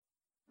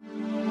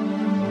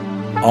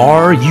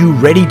Are you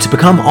ready to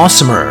become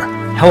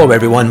awesomer? Hello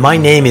everyone, my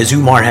name is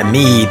Umar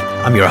Hamid.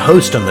 I'm your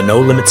host on the No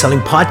Limit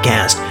Selling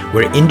podcast,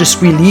 where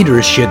industry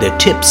leaders share their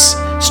tips,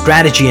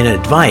 strategy, and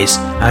advice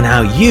on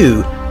how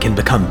you can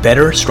become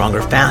better,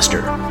 stronger,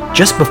 faster.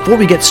 Just before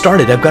we get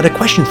started, I've got a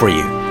question for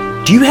you.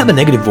 Do you have a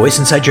negative voice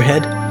inside your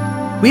head?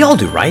 We all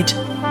do, right?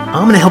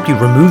 I'm going to help you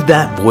remove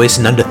that voice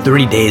in under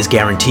 30 days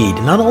guaranteed.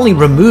 Not only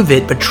remove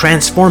it, but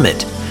transform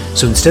it.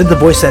 So instead of the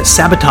voice that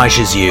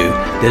sabotages you,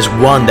 there's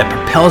one that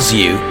propels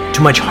you to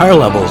much higher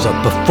levels of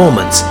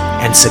performance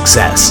and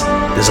success.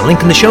 There's a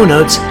link in the show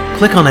notes.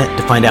 Click on it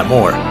to find out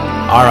more.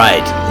 All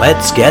right,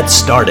 let's get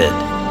started.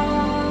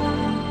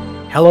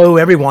 Hello,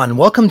 everyone.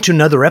 Welcome to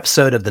another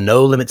episode of the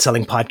No Limit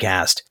Selling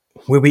podcast,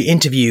 where we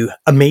interview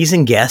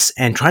amazing guests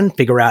and try and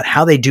figure out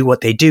how they do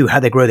what they do, how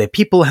they grow their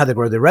people, how they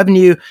grow their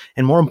revenue,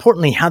 and more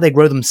importantly, how they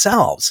grow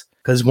themselves.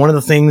 Because one of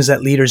the things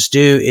that leaders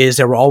do is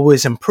they're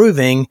always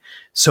improving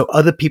so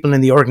other people in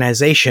the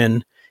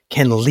organization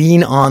can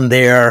lean on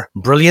their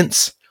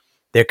brilliance,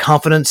 their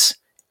confidence,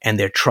 and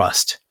their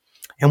trust.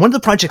 And one of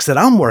the projects that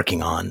I'm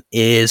working on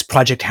is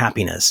Project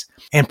Happiness.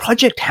 And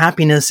Project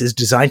Happiness is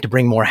designed to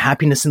bring more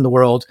happiness in the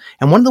world.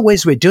 And one of the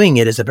ways we're doing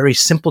it is a very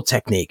simple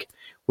technique.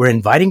 We're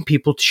inviting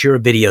people to share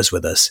videos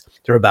with us.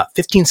 They're about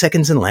 15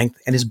 seconds in length,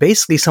 and it's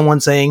basically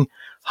someone saying,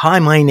 "Hi,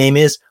 my name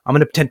is," I'm going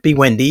to pretend to be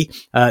Wendy.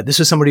 This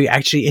was somebody who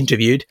actually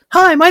interviewed.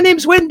 "Hi, my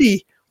name's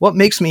Wendy. What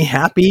makes me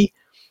happy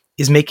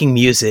is making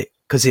music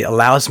because it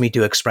allows me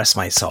to express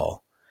my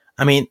soul."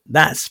 I mean,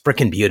 that's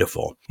freaking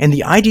beautiful. And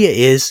the idea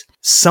is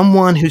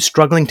someone who's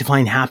struggling to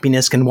find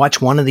happiness can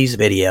watch one of these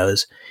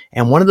videos.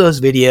 And one of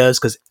those videos,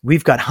 because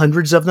we've got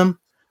hundreds of them,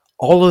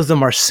 all of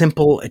them are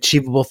simple,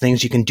 achievable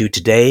things you can do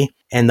today.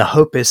 And the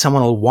hope is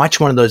someone will watch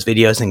one of those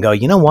videos and go,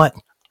 "You know what?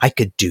 I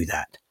could do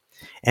that."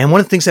 And one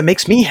of the things that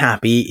makes me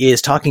happy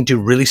is talking to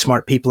really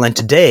smart people. And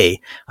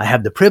today, I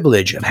have the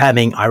privilege of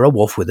having Ira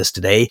Wolf with us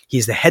today.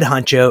 He's the head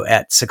honcho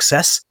at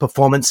Success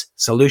Performance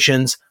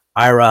Solutions.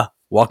 Ira,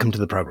 welcome to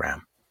the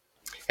program.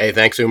 Hey,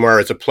 thanks, Umar.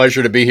 It's a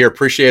pleasure to be here.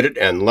 Appreciate it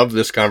and love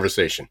this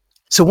conversation.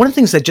 So one of the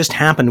things that just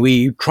happened,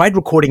 we tried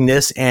recording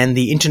this and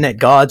the internet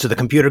gods or the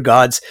computer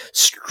gods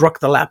struck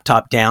the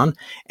laptop down.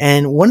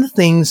 And one of the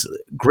things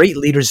great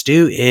leaders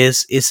do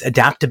is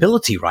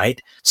adaptability,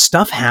 right?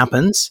 Stuff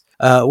happens.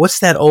 What's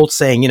that old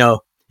saying?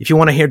 If you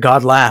want to hear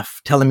God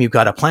laugh, tell him you've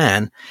got a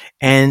plan.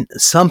 And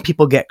some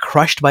people get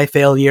crushed by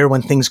failure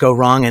when things go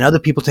wrong, and other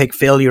people take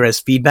failure as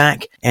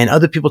feedback, and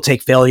other people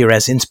take failure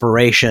as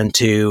inspiration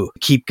to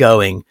keep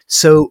going.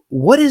 So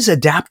what is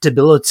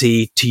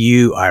adaptability to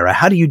you, Ira?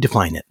 How do you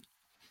define it?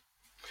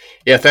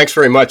 Yeah, thanks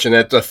very much. And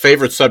that's a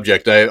favorite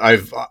subject. My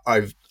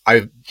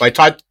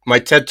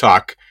TED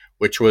Talk,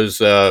 which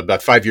was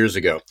about 5 years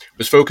ago,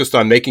 was focused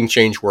on making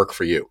change work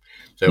for you.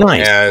 So,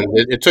 nice. And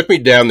it took me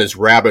down this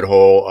rabbit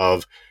hole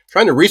of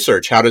trying to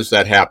research how does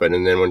that happen.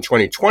 And then when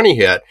 2020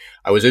 hit,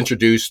 I was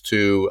introduced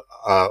to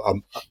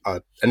an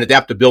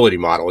adaptability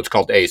model. It's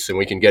called ACE, and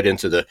we can get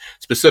into the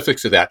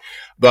specifics of that.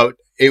 But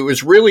it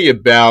was really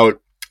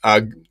about,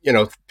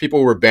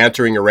 people were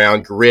bantering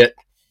around grit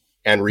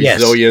and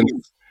resilience.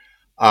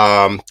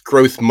 Yes.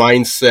 Growth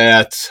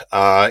mindset,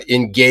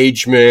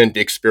 engagement,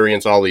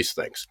 experience, all these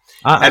things.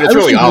 And it's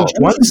really all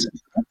once.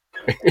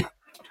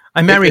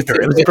 I married her.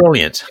 It was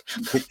brilliant.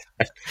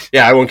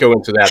 Yeah, I won't go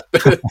into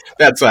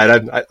that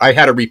side. I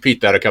had to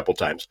repeat that a couple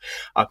times.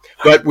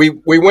 But we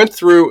went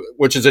through,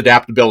 which is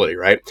adaptability,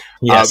 right?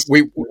 Yes.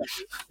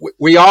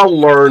 We all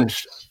learned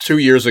 2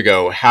 years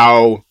ago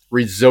how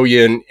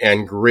resilient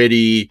and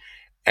gritty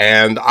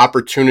and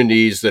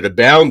opportunities that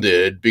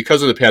abounded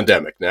because of the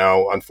pandemic.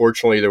 Now,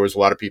 unfortunately, there was a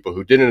lot of people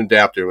who didn't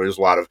adapt. There was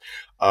a lot of,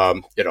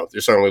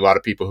 there's certainly a lot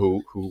of people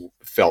who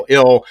fell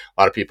ill,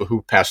 a lot of people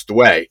who passed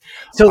away.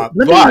 So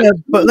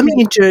let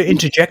me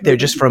interject there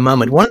just for a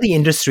moment. One of the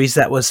industries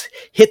that was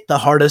hit the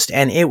hardest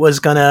and it was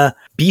going to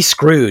be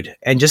screwed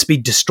and just be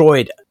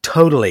destroyed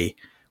totally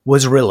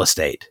was real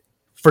estate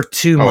for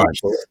 2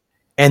 months. Absolutely.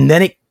 And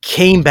then it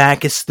came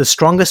back. It's the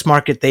strongest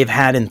market they've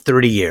had in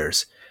 30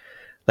 years.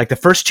 Like the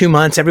first 2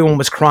 months, everyone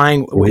was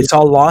crying, it's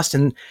all lost.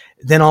 And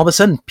then all of a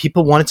sudden,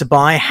 people wanted to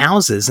buy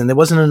houses and there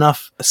wasn't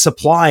enough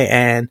supply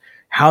and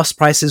house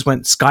prices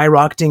went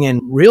skyrocketing,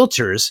 and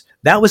realtors,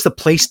 that was the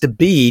place to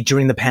be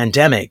during the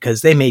pandemic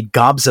because they made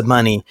gobs of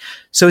money.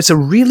 So it's a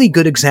really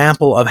good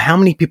example of how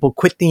many people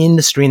quit the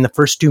industry in the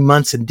first 2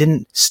 months and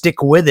didn't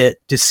stick with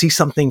it to see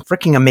something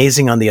freaking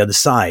amazing on the other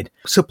side.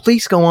 So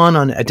please go on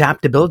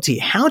adaptability.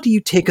 How do you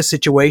take a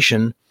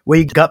situation where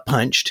you got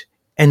punched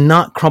and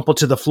not crumple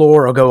to the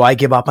floor or go, "I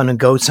give up and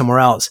go somewhere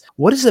else"?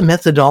 What is the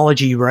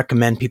methodology you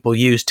recommend people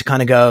use to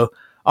kind of go,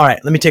 "All right,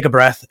 let me take a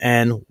breath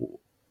and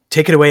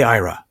take it away,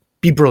 Ira.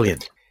 Be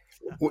brilliant"?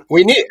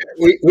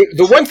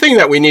 The one thing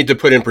that we need to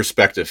put in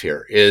perspective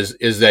here is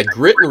that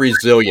grit and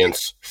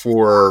resilience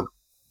for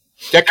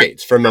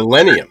decades, for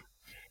millennium,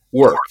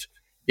 worked.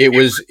 It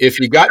was, if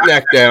you got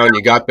knocked down,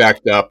 you got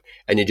backed up,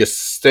 and you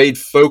just stayed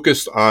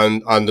focused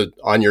on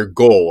your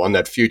goal, on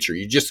that future.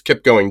 You just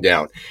kept going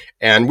down.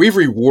 And we've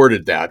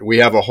rewarded that. We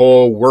have a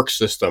whole work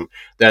system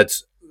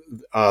that's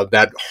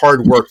that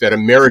hard work, that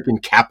American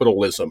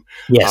capitalism,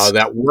 Yes.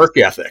 that work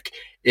ethic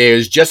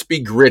is just be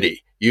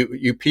gritty.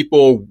 You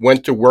people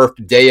went to work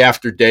day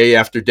after day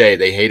after day.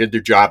 They hated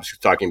their jobs.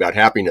 You're talking about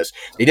happiness.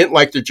 They didn't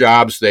like their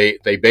jobs. They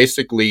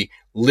basically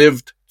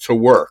lived to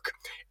work.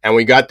 And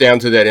we got down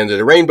to that end of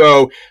the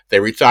rainbow. They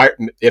retired.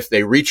 If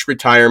they reached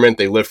retirement,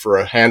 they lived for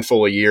a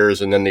handful of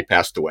years and then they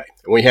passed away.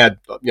 And we had,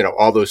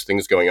 all those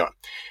things going on.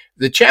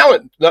 The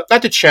challenge, not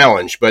the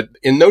challenge, but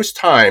in those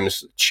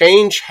times,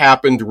 change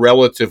happened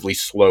relatively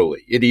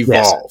slowly. It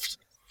evolved. Yes.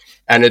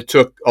 And it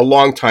took a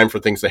long time for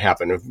things to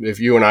happen. If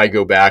you and I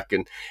go back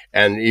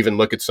and even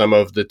look at some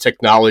of the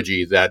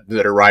technology that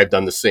arrived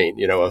on the scene,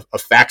 a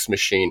fax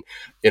machine,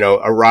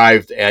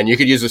 arrived, and you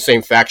could use the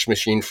same fax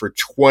machine for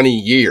 20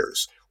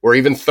 years or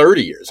even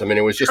 30 years. I mean,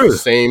 it was just the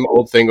same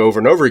old thing over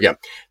and over again.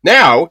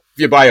 Now, if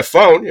you buy a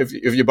phone, if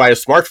you buy a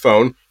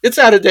smartphone, it's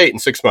out of date in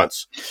 6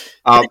 months.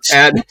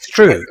 It's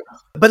true.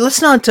 But let's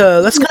kind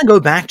of go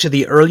back to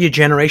the earlier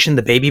generation,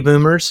 the baby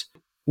boomers.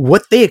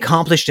 What they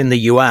accomplished in the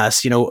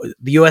U.S., the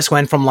U.S.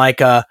 went from like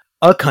a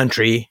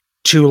country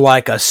to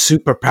like a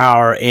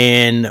superpower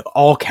in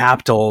all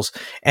capitals.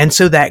 And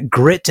so that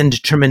grit and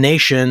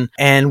determination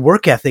and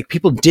work ethic,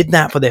 people did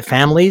that for their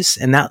families.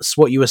 And that's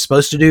what you were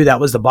supposed to do. That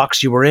was the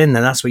box you were in,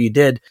 and that's what you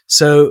did.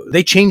 So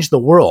they changed the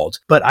world.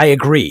 But I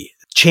agree.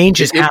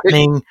 Change is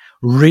happening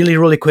really,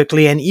 really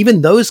quickly. And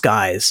even those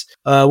guys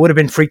would have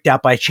been freaked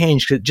out by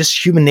change, because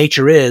just human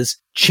nature is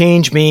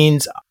change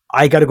means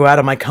I got to go out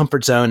of my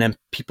comfort zone, and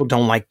people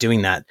don't like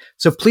doing that.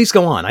 So please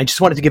go on. I just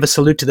wanted to give a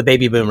salute to the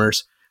baby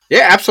boomers.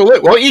 Yeah,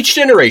 absolutely. Well, each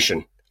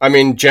generation. I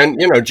mean, Gen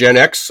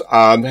X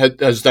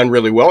has done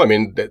really well. I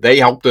mean, they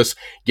helped us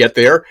get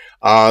there.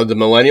 The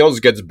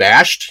millennials gets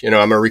bashed.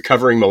 I'm a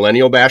recovering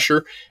millennial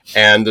basher,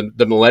 and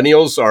the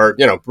millennials are,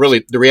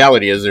 really the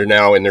reality is they're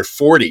now in their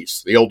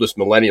 40s. The oldest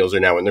millennials are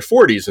now in their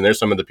 40s, and they're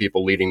some of the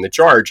people leading the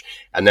charge.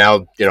 And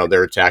now,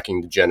 they're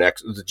attacking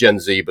the Gen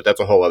Z, but that's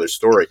a whole other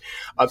story.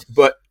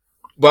 But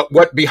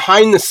what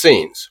behind the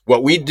scenes,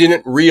 what we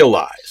didn't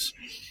realize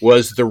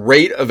was the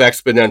rate of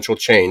exponential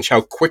change,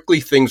 how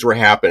quickly things were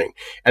happening.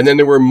 And then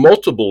there were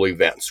multiple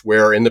events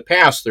where in the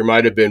past there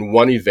might have been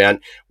one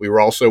event. We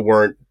weren't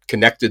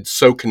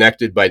so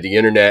connected by the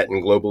internet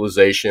and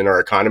globalization. Our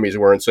economies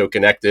weren't so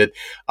connected.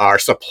 Our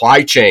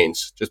supply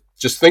chains,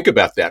 just think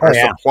about that.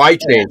 Supply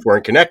chains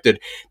weren't connected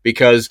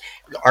because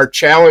our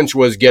challenge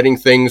was getting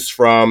things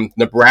from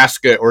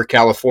Nebraska or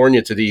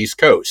California to the East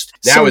Coast.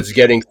 Now it's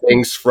getting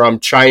things from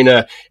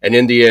China and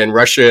India and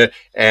Russia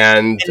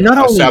and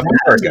South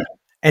America.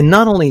 And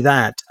not only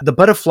that, the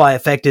butterfly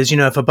effect is,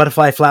 if a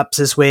butterfly flaps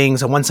its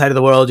wings on one side of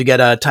the world, you get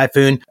a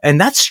typhoon. And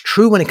that's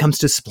true when it comes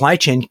to supply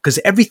chain, because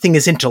everything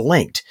is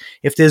interlinked.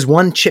 If there's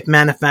one chip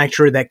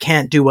manufacturer that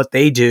can't do what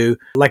they do,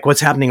 like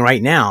what's happening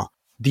right now,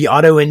 the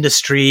auto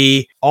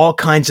industry, all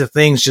kinds of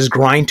things just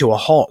grind to a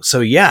halt.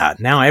 So yeah,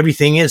 now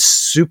everything is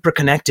super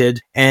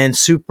connected and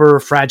super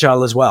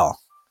fragile as well.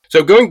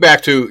 So going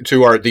back to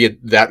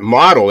that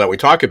model that we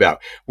talk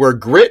about, where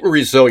grit and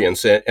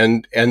resilience,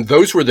 and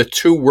those were the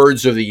two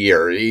words of the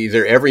year.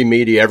 Either every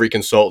media, every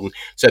consultant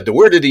said the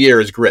word of the year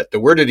is grit, the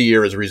word of the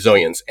year is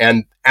resilience,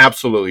 and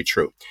absolutely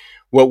true.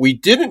 What we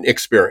didn't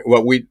experience,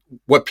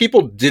 what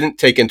people didn't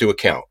take into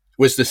account,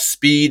 was the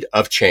speed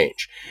of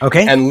change.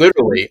 Okay. And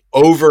literally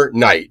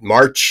overnight,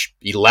 March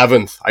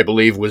 11th, I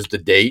believe, was the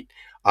date.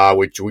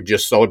 Which we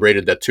just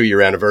celebrated that 2-year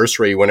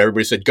anniversary, when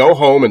everybody said, go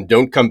home and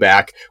don't come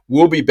back.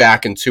 We'll be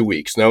back in 2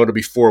 weeks. No, it'll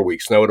be 4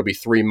 weeks. No, it'll be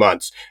 3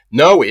 months.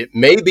 No, it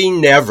may be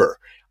never.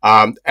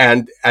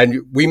 And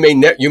you may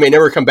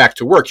never come back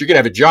to work. You're going to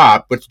have a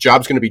job, but the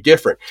job's going to be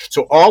different.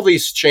 So all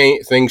these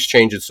things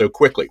change it so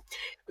quickly.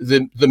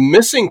 The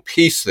missing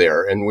piece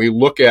there, and we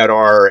look at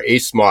our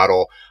ACE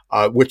model,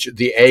 which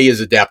the A is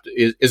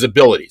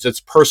abilities. It's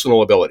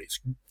personal abilities.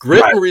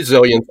 Grit and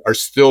resilience are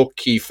still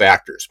key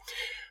factors.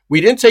 We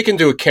didn't take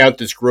into account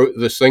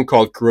this thing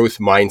called growth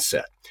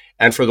mindset.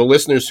 And for the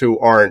listeners who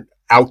aren't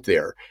out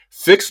there,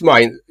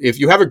 if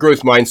you have a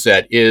growth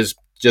mindset, is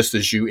just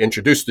as you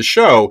introduced the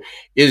show,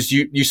 is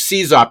you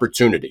seize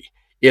opportunity.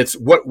 It's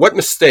what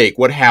mistake,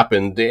 what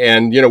happened,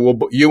 and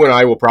you and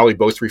I will probably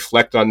both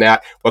reflect on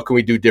that. What can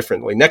we do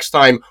differently next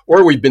time?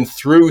 Or we've been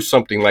through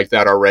something like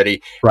that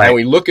already, and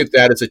we look at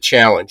that as a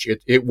challenge.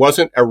 It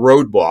wasn't a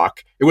roadblock;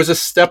 it was a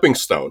stepping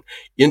stone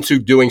into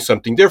doing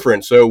something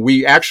different. So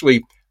we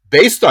actually,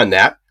 based on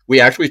that, we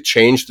actually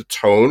changed the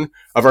tone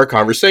of our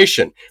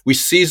conversation. We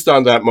seized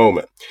on that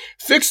moment.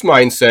 Fixed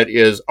mindset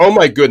is, oh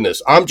my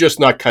goodness, I'm just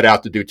not cut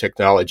out to do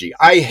technology.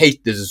 I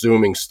hate this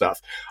Zooming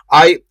stuff.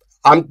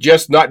 I'm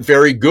just not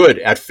very good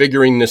at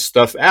figuring this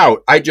stuff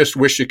out. I just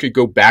wish it could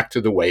go back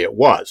to the way it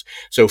was.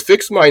 So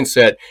fixed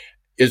mindset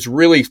is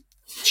really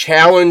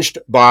challenged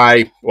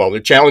by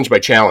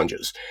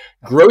challenges.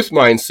 Growth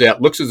mindset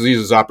looks at these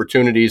as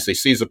opportunities. They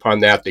seize upon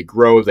that. They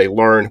grow. They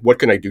learn. What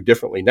can I do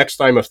differently next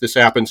time if this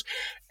happens?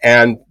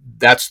 And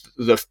that's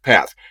the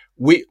path.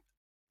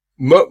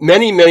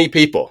 Many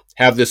people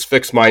have this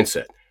fixed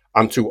mindset.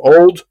 I'm too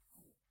old.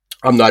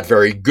 I'm not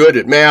very good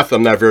at math.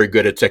 I'm not very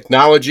good at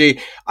technology.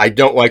 I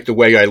don't like the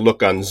way I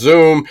look on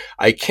Zoom.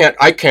 I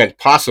can't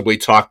possibly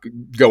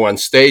go on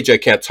stage. I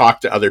can't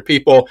talk to other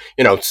people,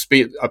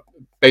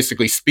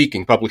 basically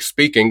speaking, public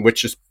speaking,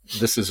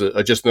 this is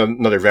just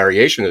another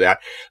variation of that.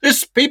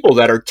 There's people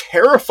that are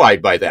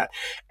terrified by that.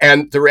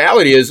 And the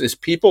reality is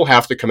people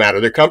have to come out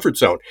of their comfort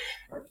zone.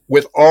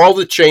 With all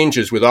the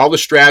changes, with all the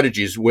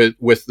strategies,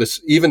 with this,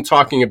 even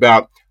talking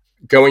about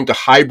going to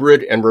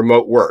hybrid and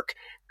remote work,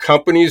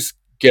 companies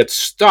get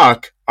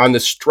stuck on the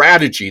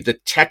strategy, the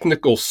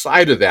technical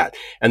side of that,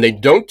 and they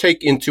don't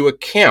take into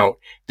account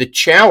the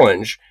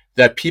challenge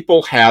that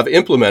people have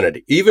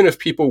implemented. Even if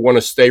people want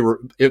to stay,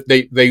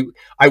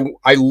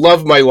 I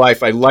love my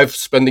life. I love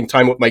spending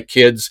time with my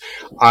kids.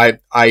 I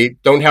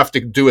don't have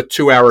to do a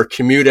 2-hour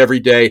commute every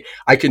day.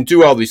 I can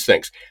do all these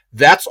things.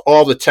 That's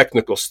all the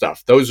technical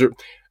stuff.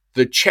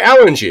 The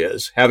challenge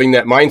is having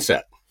that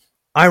mindset.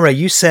 Ira,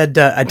 you said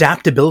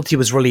adaptability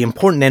was really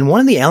important. And one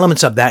of the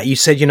elements of that, you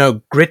said,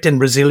 grit and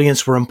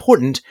resilience were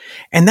important.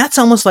 And that's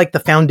almost like the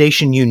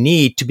foundation you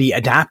need to be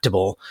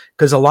adaptable.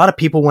 Because a lot of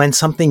people, when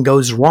something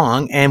goes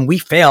wrong and we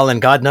fail,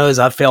 and God knows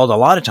I've failed a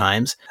lot of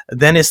times,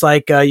 then it's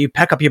like you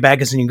pack up your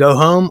bags and you go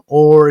home,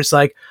 or it's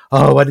like,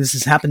 oh, why does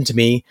this happen to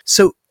me?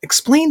 So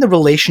explain the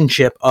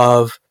relationship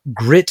of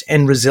grit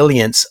and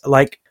resilience.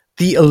 Like,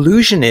 the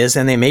illusion is,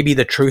 and it may be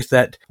the truth,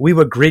 that we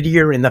were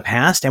grittier in the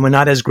past and we're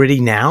not as gritty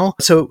now.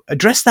 So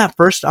address that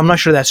first. I'm not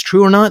sure that's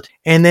true or not.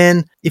 And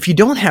then if you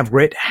don't have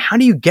grit, how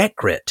do you get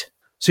grit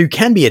so you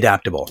can be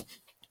adaptable?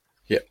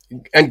 Yeah,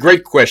 and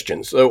great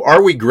question. So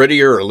are we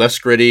grittier or less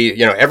gritty?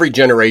 Every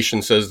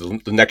generation says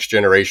the next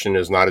generation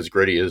is not as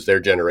gritty as their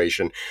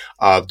generation.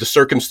 The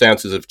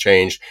circumstances have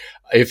changed.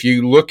 If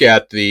you look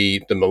at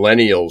the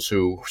millennials,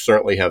 who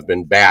certainly have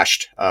been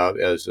bashed,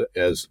 as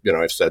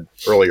I've said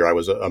earlier,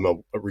 I'm a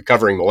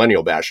recovering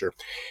millennial basher,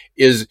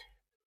 is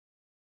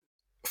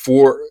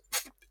for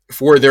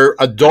their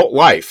adult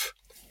life,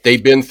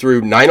 they've been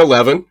through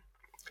 9/11,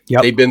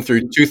 Yep. They've been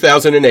through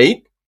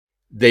 2008,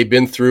 they've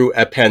been through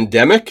a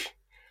pandemic.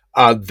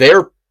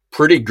 They're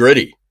pretty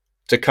gritty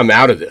to come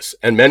out of this,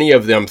 and many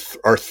of them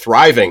are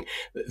thriving.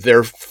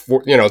 They're,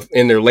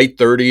 in their late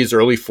 30s,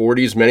 early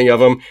 40s. Many of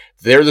them,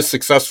 they're the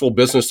successful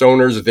business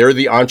owners. They're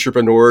the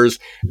entrepreneurs.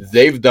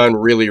 They've done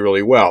really,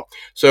 really well.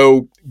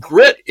 So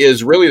grit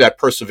is really that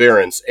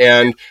perseverance.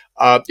 And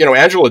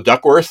Angela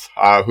Duckworth,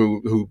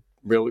 who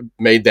really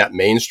made that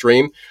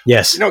mainstream,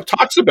 Yes,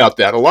 talks about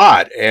that a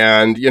lot.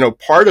 And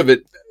part of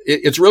it,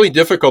 it's really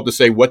difficult to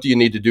say, what do you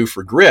need to do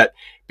for grit?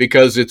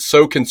 Because it's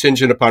so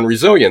contingent upon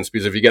resilience.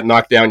 Because if you get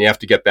knocked down, you have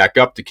to get back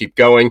up to keep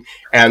going.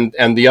 And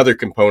the other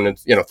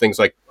components, things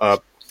like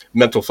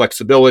mental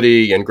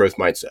flexibility and growth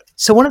mindset.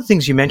 So one of the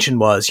things you mentioned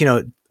was,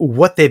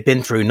 what they've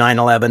been through,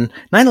 9/11.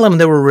 9/11,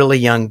 they were really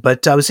young,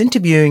 but I was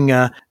interviewing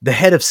the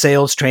head of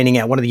sales training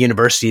at one of the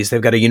universities.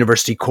 They've got a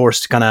university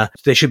course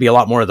there should be a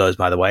lot more of those,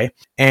 by the way.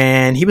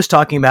 And he was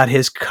talking about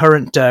his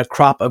current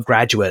crop of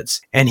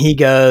graduates. And he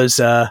goes,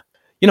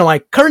 my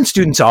current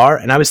students are,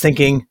 and I was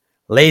thinking,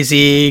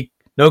 lazy,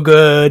 no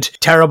good,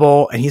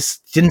 terrible. And he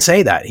didn't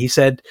say that. He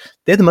said,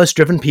 they're the most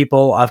driven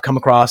people I've come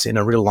across in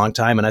a real long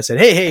time. And I said,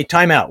 hey,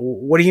 time out.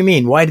 What do you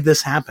mean? Why did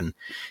this happen?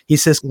 He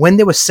says, when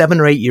they were 7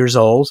 or 8 years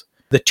old,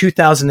 the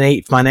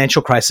 2008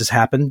 financial crisis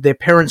happened. Their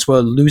parents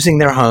were losing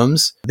their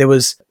homes. There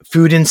was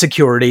food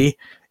insecurity,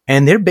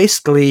 and they're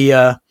basically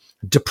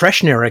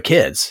depression era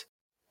kids.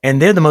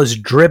 And they're the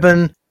most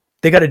driven.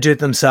 They got to do it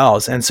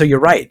themselves. And so you're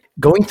right.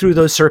 Going through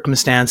those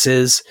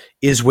circumstances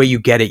is where you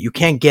get it. You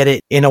can't get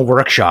it in a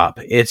workshop.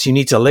 You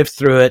need to live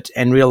through it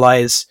and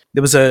realize.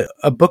 There was a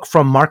book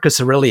from Marcus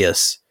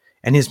Aurelius,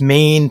 and his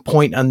main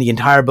point on the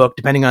entire book,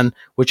 depending on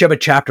whichever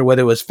chapter,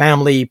 whether it was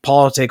family,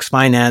 politics,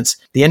 finance,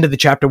 the end of the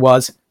chapter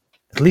was,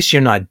 at least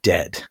you're not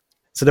dead.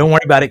 So don't worry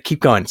about it.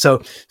 Keep going.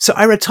 So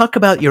Ira, talk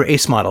about your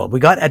ACE model.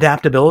 We got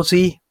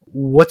adaptability.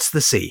 What's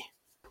the C?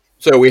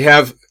 So we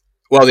have,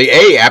 the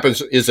A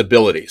is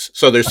abilities.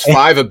 So there's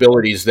 5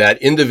 abilities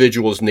that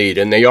individuals need,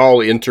 and they all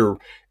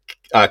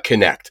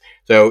interconnect.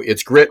 So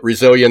it's grit,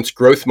 resilience,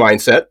 growth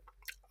mindset.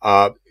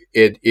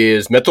 It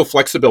is mental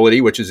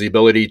flexibility, which is the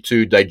ability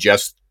to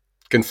digest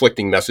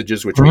conflicting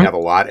messages, which we have a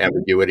lot,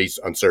 ambiguities,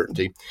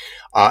 uncertainty.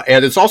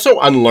 And it's also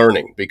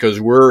unlearning, because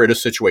we're in a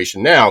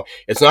situation now.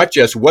 It's not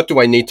just what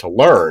do I need to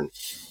learn,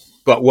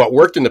 but what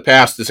worked in the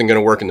past isn't going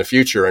to work in the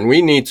future. And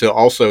we need to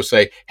also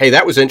say, hey,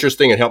 that was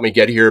interesting and helped me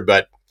get here,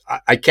 but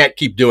I can't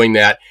keep doing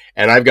that,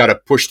 and I've got to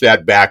push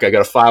that back. I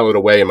got to file it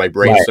away in my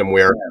brain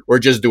somewhere, or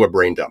just do a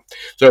brain dump.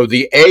 So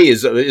the A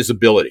is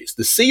abilities.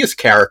 The C is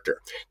character.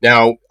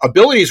 Now,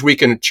 abilities we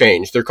can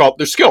change. They're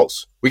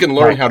skills. We can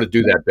learn how to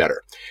do that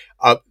better.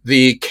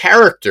 The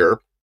character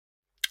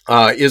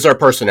is our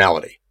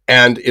personality.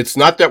 And it's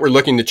not that we're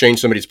looking to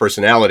change somebody's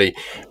personality,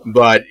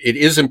 but it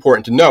is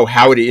important to know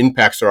how it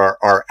impacts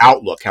our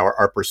outlook,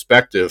 our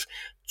perspective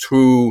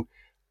to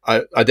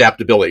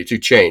adaptability, to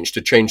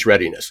change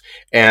readiness.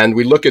 And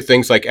we look at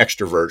things like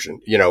extroversion.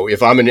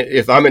 If I'm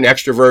an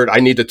extrovert, I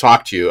need to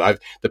talk to you.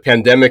 The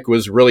pandemic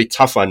was really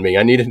tough on me.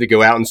 I needed to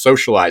go out and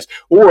socialize.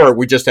 Or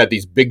we just had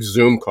these big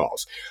Zoom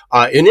calls.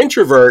 An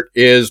introvert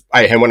is,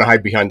 I want to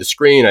hide behind the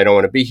screen. I don't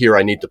want to be here.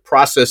 I need to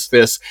process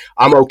this.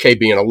 I'm okay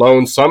being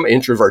alone. Some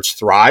introverts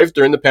thrived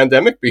during the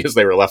pandemic because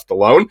they were left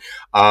alone.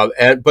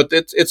 But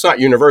it's not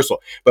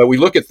universal. But we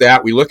look at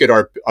that. We look at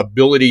our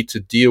ability to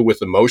deal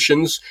with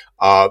emotions.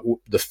 Are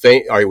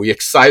we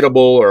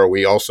excitable, or are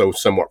we also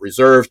somewhat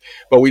reserved?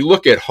 But we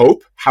look at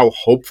hope, how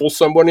hopeful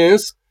someone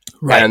is.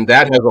 Right. And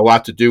that has a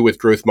lot to do with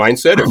growth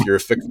mindset. If you're a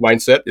fixed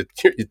mindset,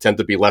 you tend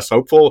to be less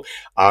hopeful,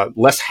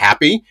 less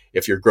happy.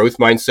 If you're growth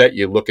mindset,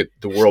 you look at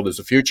the world as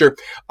a future.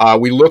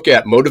 We look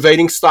at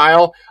motivating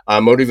style.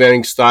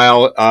 Motivating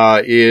style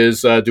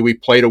is, do we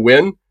play to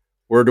win,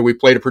 or do we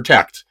play to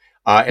protect?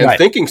 And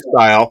thinking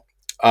style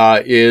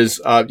is,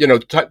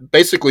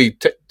 basically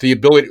the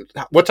ability,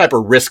 what type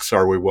of risks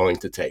are we willing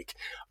to take?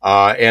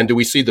 And do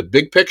we see the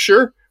big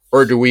picture,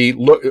 or do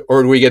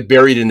we get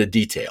buried in the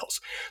details?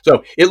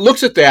 So it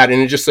looks at that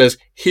and it just says,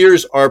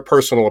 here's our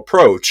personal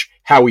approach,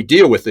 how we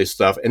deal with this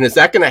stuff. And is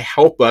that going to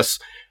help us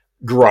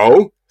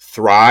grow,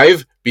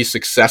 thrive, be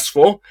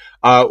successful?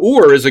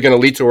 Or is it going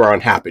to lead to our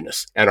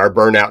unhappiness and our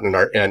burnout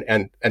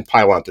and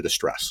pile onto the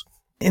stress?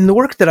 In the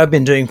work that I've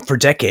been doing for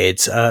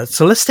decades,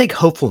 so let's take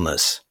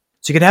hopefulness.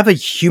 So you could have a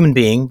human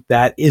being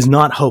that is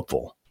not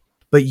hopeful,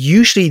 but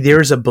usually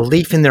there's a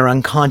belief in their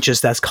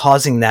unconscious that's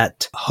causing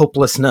that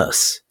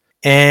hopelessness.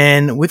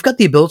 And we've got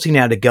the ability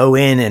now to go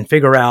in and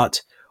figure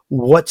out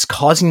what's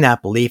causing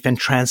that belief and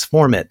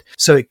transform it.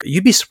 So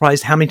you'd be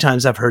surprised how many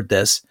times I've heard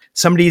this.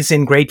 Somebody's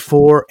in grade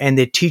 4 and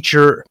the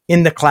teacher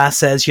in the class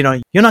says, you're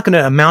not going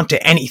to amount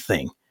to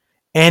anything.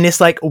 And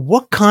it's like,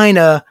 what kind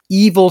of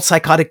evil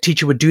psychotic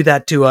teacher would do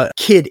that to a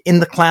kid in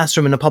the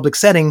classroom in a public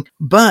setting?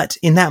 But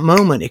in that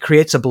moment, it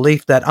creates a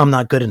belief that I'm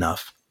not good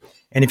enough.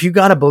 And if you've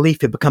got a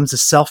belief, it becomes a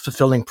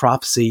self-fulfilling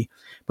prophecy.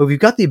 But we've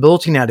got the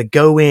ability now to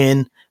go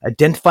in,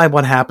 identify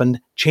what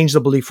happened, change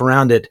the belief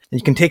around it. And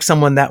you can take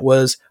someone that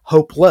was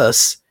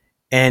hopeless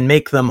and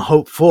make them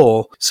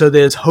hopeful. So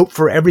there's hope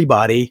for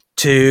everybody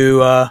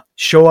to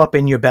show up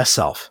in your best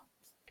self.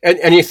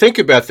 And you think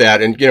about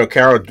that, and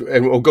Carol,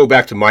 and we'll go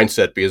back to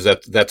mindset because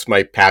that's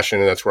my passion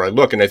and that's where I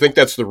look, and I think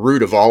that's the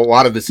root of a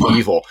lot of this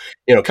evil,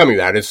 coming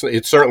out.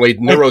 It's certainly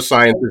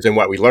neurosciences and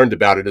what we learned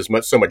about it is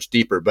so much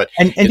deeper. But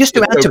and just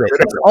to add to it,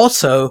 it's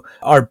also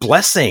our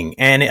blessing,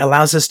 and it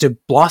allows us to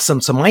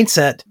blossom. So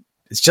mindset,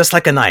 it's just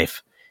like a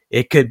knife.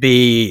 It could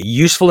be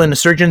useful in a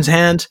surgeon's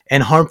hand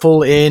and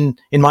harmful in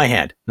my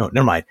hand. No,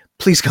 never mind.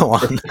 Please go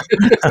on.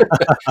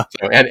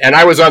 And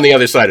I was on the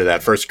other side of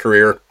that first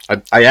career.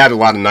 I had a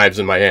lot of knives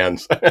in my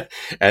hands,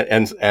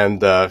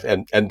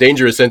 and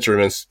dangerous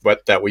instruments,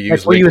 but that we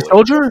use. Were you a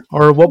soldier,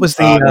 or what was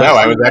the? No,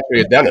 I was actually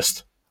a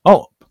dentist.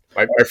 Oh,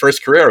 my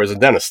first career, I was a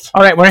dentist.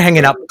 All right, we're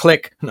hanging up.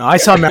 Click. No, I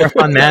saw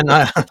Marathon Man.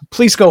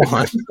 Please go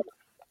on.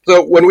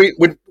 So when we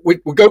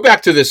go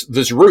back to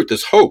this root,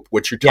 this hope,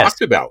 which you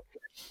talked about,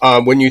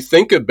 when you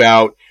think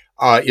about.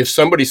 If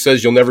somebody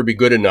says you'll never be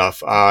good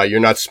enough, you're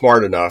not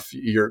smart enough,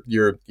 you're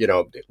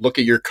look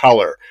at your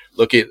color,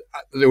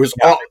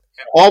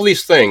 all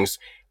these things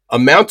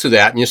amount to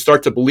that, and you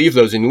start to believe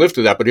those and you live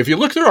to that. But if you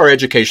look at our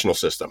educational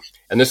system,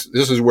 and this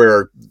is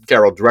where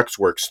Carol Dweck's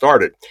work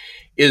started,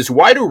 is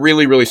why do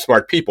really, really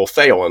smart people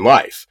fail in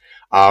life?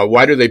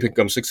 Why do they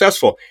become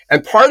successful?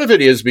 And part of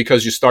it is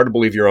because you start to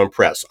believe your own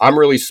press. I'm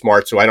really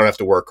smart, so I don't have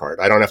to work hard.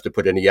 I don't have to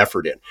put any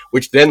effort in,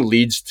 which then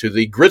leads to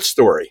the grit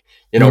story.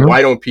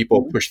 Why don't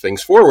people push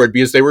things forward?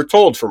 Because they were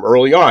told from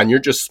early on, you're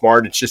just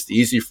smart. It's just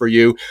easy for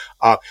you.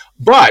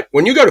 But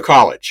when you go to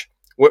college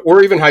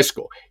or even high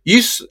school,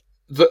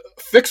 the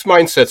fixed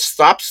mindset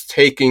stops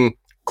taking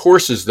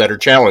courses that are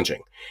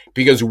challenging.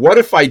 Because what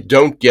if I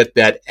don't get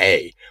that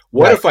A?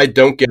 What if I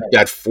don't get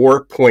that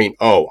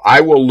 4.0? I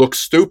will look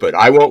stupid.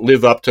 I won't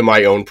live up to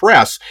my own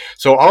press.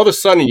 So all of a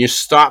sudden you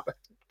stop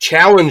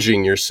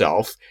challenging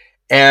yourself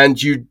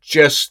and you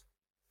just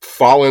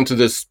fall into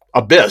this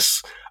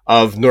abyss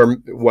of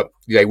what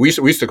we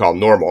used to call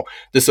normal,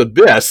 this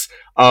abyss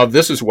of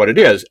this is what it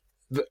is.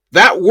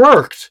 That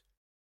worked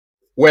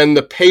when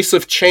the pace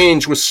of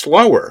change was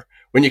slower,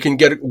 when you can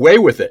get away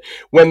with it,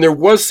 when there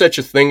was such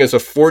a thing as a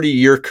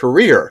 40-year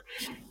career.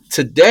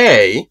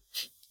 Today,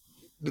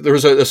 there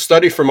was a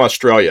study from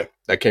Australia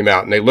that came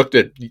out, and they looked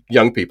at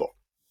young people.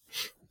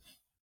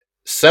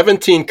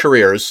 17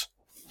 careers,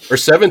 or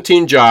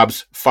 17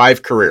 jobs,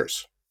 5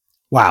 careers.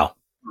 Wow.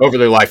 Over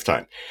their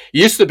lifetime. It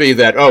used to be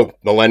that,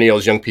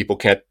 millennials, young people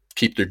can't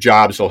keep their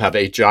jobs. They'll have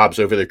 8 jobs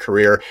over their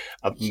career.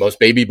 Most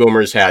baby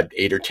boomers had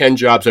 8 or 10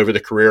 jobs over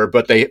their career,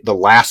 but the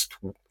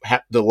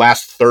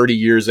last 30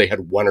 years, they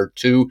had 1 or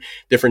 2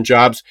 different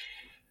jobs.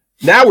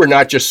 Now we're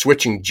not just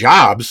switching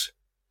jobs.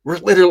 We're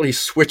literally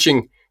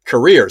switching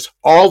careers.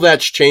 All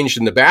that's changed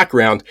in the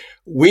background.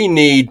 We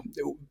need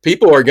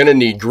people are going to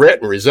need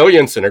grit and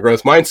resilience and a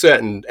growth mindset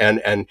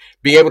and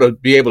be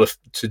able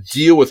to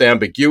deal with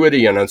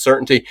ambiguity and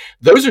uncertainty.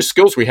 Those are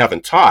skills we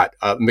haven't taught.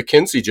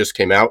 McKinsey just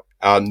came out.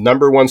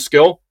 Number one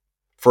skill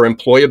for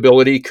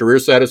employability, career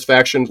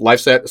satisfaction,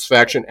 life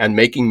satisfaction, and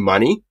making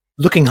money.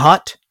 Looking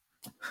hot.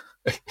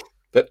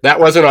 That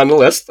wasn't on the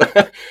list,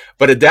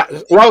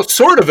 but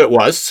sort of it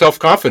was.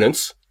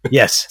 Self-confidence.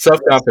 Yes.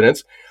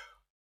 Self-confidence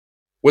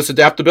was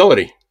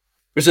adaptability.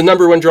 It was the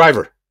number one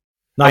driver.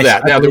 Nice. Of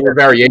that. Now, there were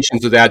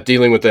variations of that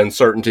dealing with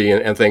uncertainty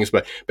and things,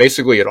 but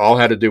basically it all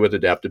had to do with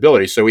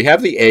adaptability. So we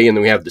have the A and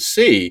then we have the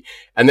C.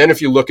 And then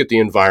if you look at the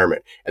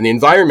environment, and the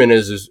environment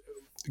is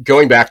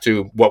going back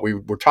to what we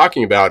were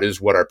talking about, is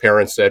what our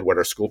parents said, what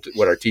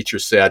our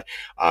teachers said,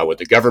 what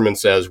the government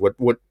says, what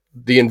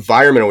the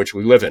environment in which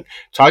we live in.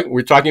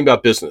 We're talking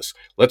about business.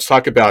 Let's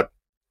talk about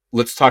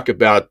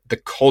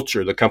the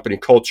culture, the company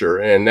culture.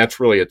 And that's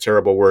really a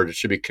terrible word. It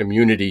should be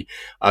community.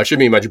 It should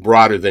be much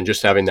broader than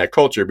just having that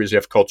culture, because you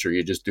have culture,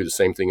 you just do the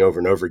same thing over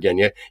and over again.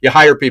 You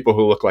hire people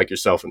who look like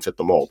yourself and fit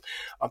the mold.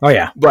 Oh,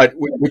 yeah. But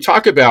we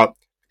talk about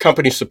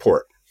company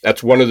support.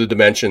 That's one of the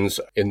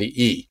dimensions in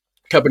the E,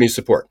 company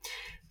support.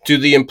 Do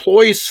the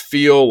employees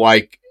feel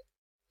like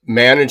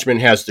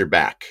management has their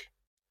back?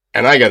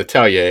 And I got to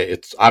tell you,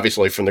 it's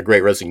obviously from the Great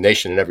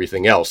Resignation and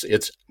everything else,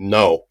 it's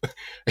no.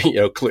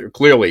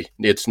 Clearly,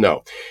 it's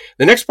no.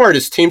 The next part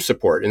is team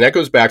support, and that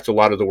goes back to a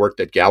lot of the work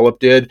that Gallup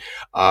did.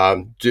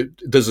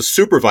 Does a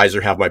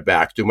supervisor have my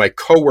back? Do my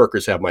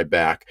coworkers have my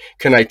back?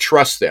 Can I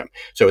trust them?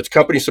 So it's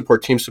company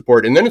support, team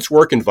support, and then it's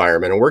work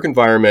environment. And work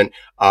environment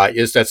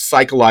is that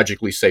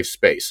psychologically safe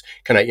space.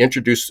 Can I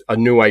introduce a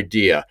new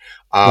idea?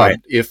 Right.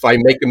 If I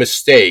make a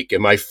mistake,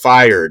 am I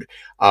fired?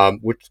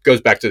 Which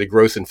goes back to the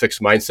growth and fixed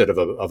mindset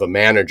of a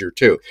manager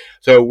too.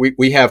 So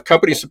we have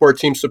company support,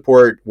 team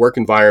support, work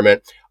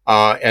environment,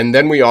 and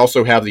then we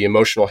also have the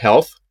emotional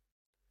health.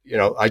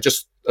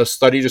 A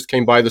study just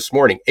came by this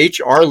morning.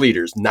 HR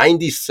leaders,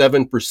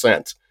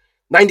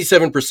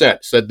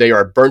 97% said they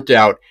are burnt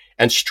out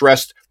and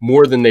stressed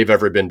more than they've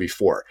ever been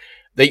before.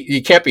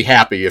 You can't be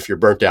happy if you're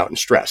burnt out and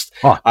stressed.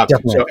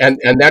 Definitely.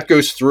 And that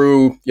goes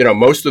through,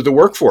 most of the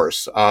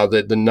workforce.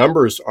 The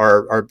numbers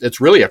are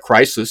it's really a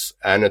crisis,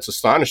 and it's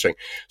astonishing.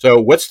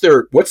 So what's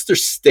their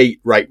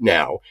state right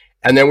now?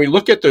 And then we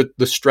look at the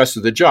stress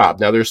of the job.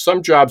 Now, there's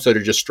some jobs that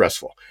are just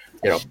stressful.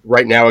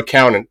 Right now,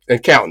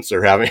 accountants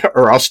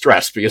are all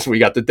stressed because we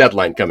got the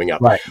deadline coming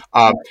up. Right.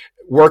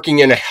 Working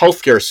in a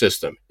healthcare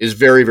system is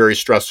very, very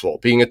stressful.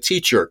 Being a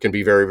teacher can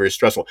be very, very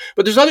stressful.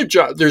 But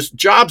there's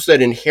jobs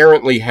that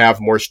inherently have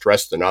more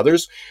stress than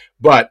others.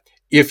 But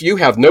if you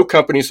have no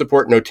company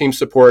support, no team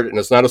support, and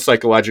it's not a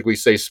psychologically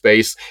safe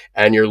space,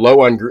 and you're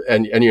low on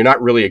and you're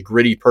not really a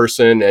gritty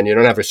person, and you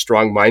don't have a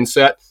strong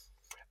mindset,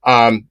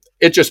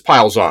 it just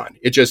piles on.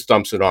 It just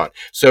dumps it on.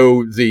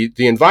 So the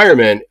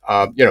environment,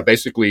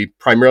 basically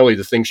primarily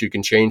the things you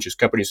can change is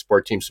company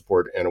support, team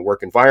support, and a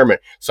work environment.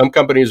 Some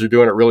companies are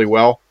doing it really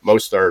well.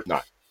 Most are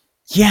not.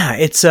 Yeah,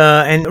 it's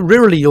and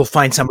rarely you'll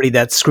find somebody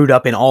that's screwed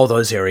up in all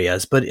those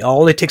areas, but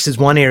all it takes is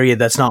one area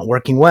that's not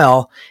working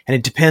well, and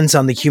it depends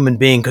on the human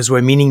being, because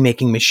we're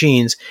meaning-making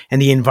machines,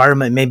 and the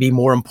environment may be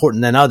more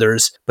important than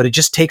others, but it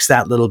just takes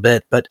that little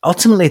bit. But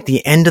ultimately, at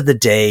the end of the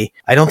day,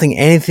 I don't think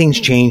anything's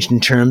changed in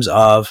terms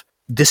of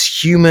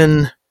this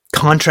human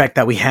contract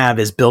that we have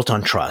is built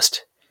on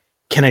trust.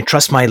 Can I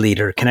trust my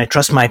leader? Can I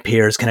trust my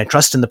peers? Can I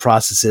trust in the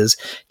processes?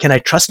 Can I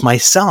trust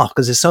myself?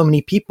 Because there's so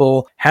many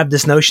people have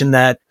this notion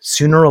that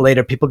sooner or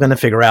later people are going to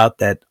figure out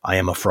that I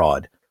am a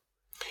fraud.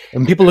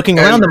 And people looking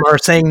around them are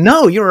saying,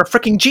 no, you're a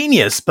freaking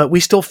genius, but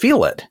we still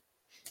feel it.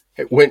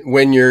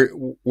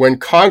 When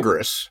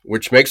Congress,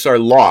 which makes our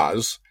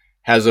laws,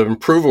 has an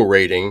approval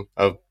rating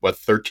of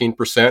 13%,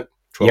 12%,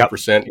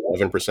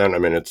 11%. I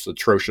mean, it's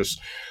atrocious.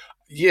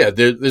 Yeah,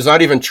 there's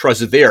not even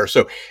trust there.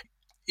 So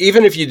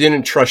even if you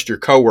didn't trust your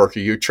coworker,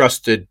 you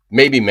trusted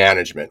maybe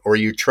management, or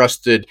you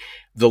trusted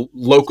the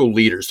local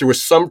leaders. There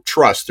was some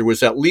trust. There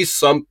was at least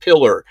some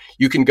pillar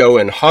you can go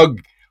and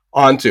hug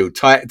onto,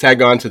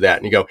 tag onto that,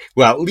 and you go,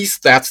 well, at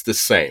least that's the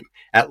same.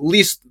 At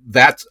least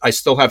I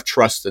still have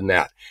trust in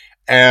that.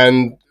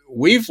 And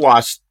we've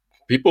lost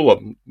people,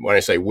 when I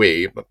say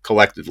we,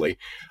 collectively,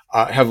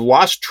 have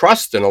lost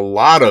trust in a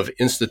lot of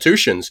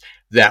institutions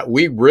that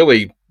we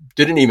really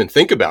didn't even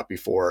think about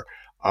before.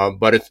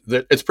 But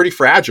it's pretty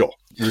fragile.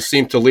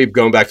 Nassim Taleb,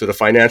 going back to the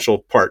financial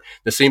part,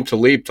 Nassim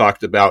Taleb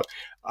talked about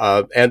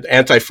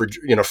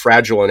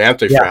fragile and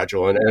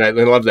anti-fragile, and I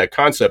love that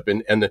concept.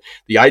 And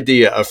the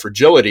idea of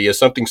fragility is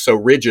something so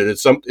rigid,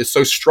 it's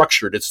so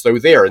structured, it's so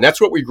there, and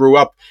that's what we grew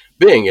up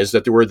being, is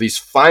that there were these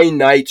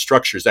finite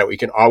structures that we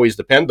can always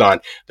depend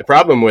on. The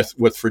problem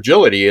with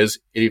fragility is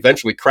it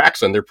eventually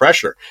cracks under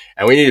pressure,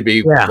 and we need to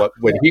be what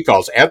he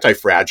calls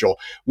anti-fragile.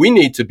 We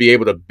need to be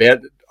able to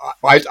bend.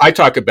 I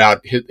talk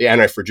about the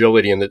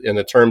anti-fragility in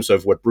the terms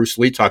of what Bruce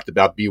Lee talked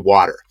about, be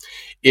water,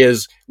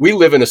 is we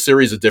live in a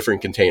series of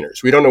different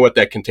containers. We don't know what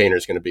that container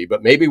is going to be,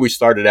 but maybe we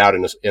started out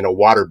in a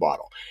water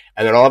bottle.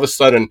 And then all of a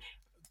sudden,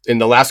 in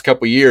the last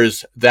couple of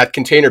years, that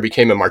container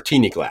became a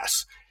martini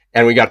glass.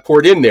 and we got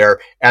poured in there,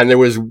 and there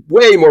was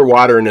way more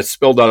water, and it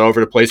spilled all over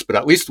the place. But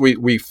at least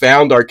we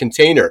found our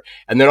container.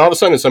 And then all of a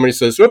sudden, somebody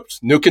says, "Whoops,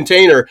 new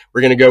container.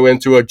 We're going to go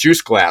into a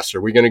juice glass,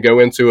 or we're going to go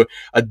into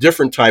a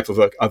different type of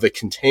a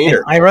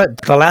container." And Ira,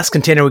 the last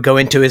container we go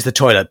into is the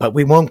toilet, but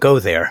we won't go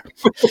there.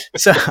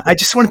 So I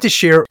just wanted to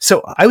share.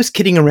 So I was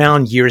kidding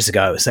around years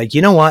ago. I was like,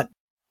 you know what?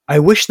 I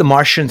wish the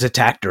Martians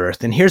attacked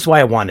Earth, and here's why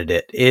I wanted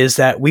it, is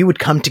that we would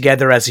come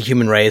together as a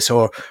human race,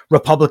 or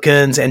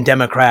Republicans and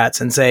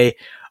Democrats, and say,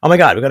 oh my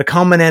God, we've got a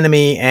common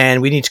enemy,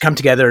 and we need to come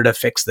together to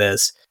fix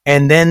this.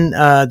 And then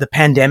the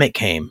pandemic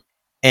came,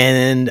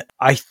 and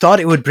I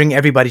thought it would bring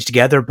everybody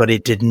together, but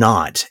it did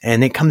not.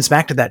 And it comes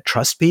back to that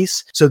trust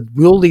piece. So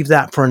we'll leave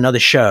that for another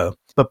show.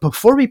 But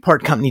before we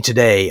part company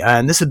today,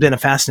 and this has been a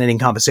fascinating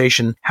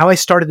conversation, how I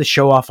started the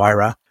show off,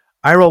 Ira,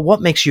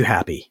 what makes you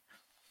happy?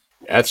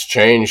 That's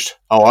changed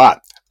a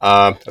lot.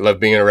 I love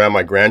being around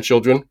my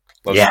grandchildren.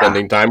 Love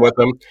spending time with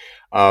them.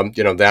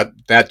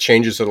 That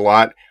changes it a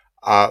lot.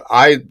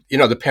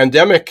 The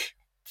pandemic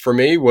for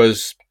me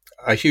was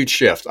a huge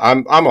shift.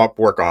 I'm a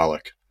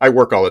workaholic. I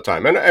work all the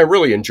time, and I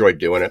really enjoyed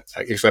doing it,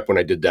 except when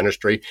I did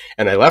dentistry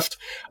and I left.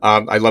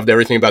 I loved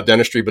everything about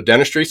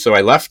dentistry, so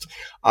I left.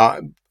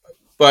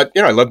 But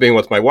I love being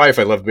with my wife.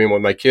 I love being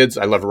with my kids.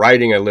 I love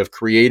writing. I love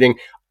creating.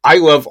 I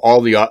love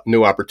all the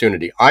new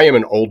opportunity. I am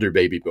an older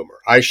baby boomer.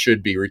 I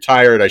should be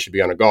retired. I should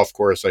be on a golf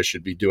course. I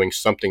should be doing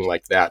something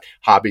like that.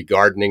 Hobby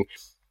gardening.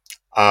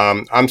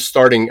 I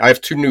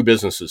have 2 new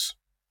businesses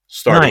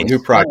starting, new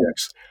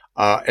projects.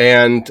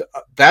 And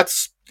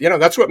that's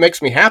what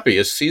makes me happy,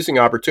 is seizing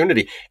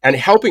opportunity and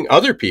helping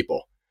other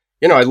people.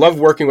 I love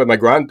working with my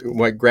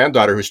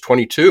granddaughter, who's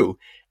 22,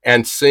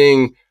 and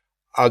seeing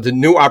the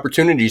new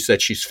opportunities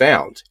that she's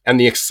found and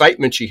the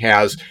excitement she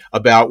has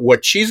about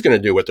what she's going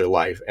to do with her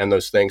life and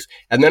those things.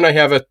 And then I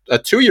have a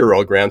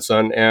 2-year-old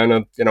grandson and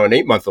an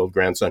 8-month-old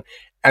grandson,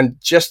 and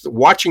just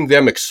watching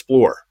them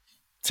explore,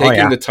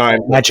 taking the time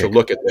to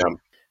look at them.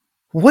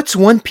 What's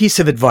one piece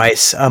of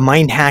advice, a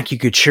mind hack you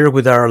could share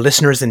with our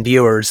listeners and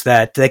viewers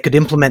that they could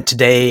implement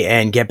today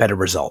and get better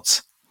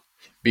results?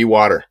 Be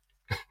water.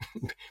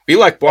 Be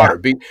like water.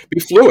 Be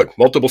fluid.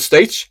 Multiple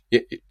states.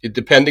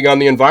 Depending on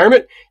the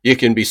environment, you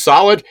can be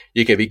solid.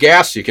 You can be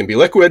gas. You can be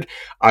liquid.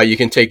 You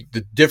can take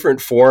the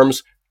different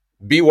forms.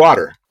 Be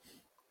water.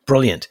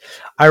 Brilliant.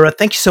 Ira,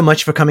 thank you so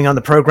much for coming on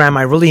the program.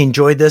 I really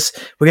enjoyed this.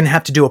 We're going to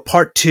have to do a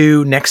part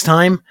 2 next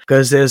time,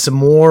 because there's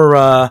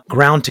more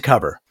ground to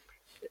cover.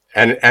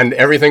 And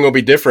everything will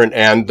be different.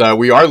 And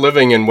we are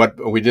living in what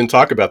we didn't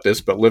talk about this,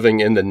 but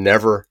living in the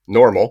never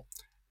normal.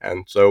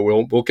 And so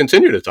we'll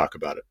continue to talk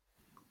about it.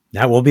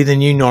 That will be the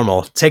new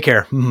normal. Take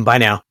care. Bye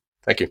now.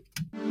 Thank you.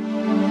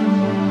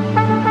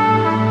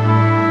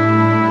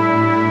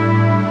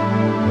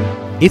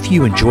 If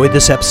you enjoyed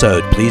this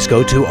episode, please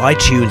go to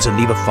iTunes and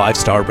leave a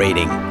 5-star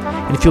rating.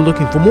 And if you're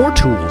looking for more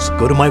tools,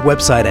 go to my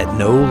website at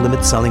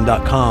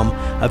nolimitselling.com.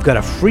 I've got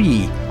a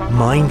free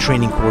mind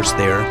training course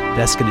there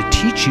that's going to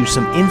teach you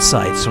some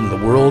insights from the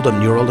world of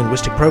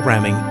neuro-linguistic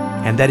programming,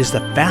 and that is the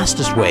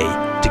fastest way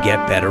to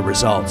get better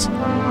results.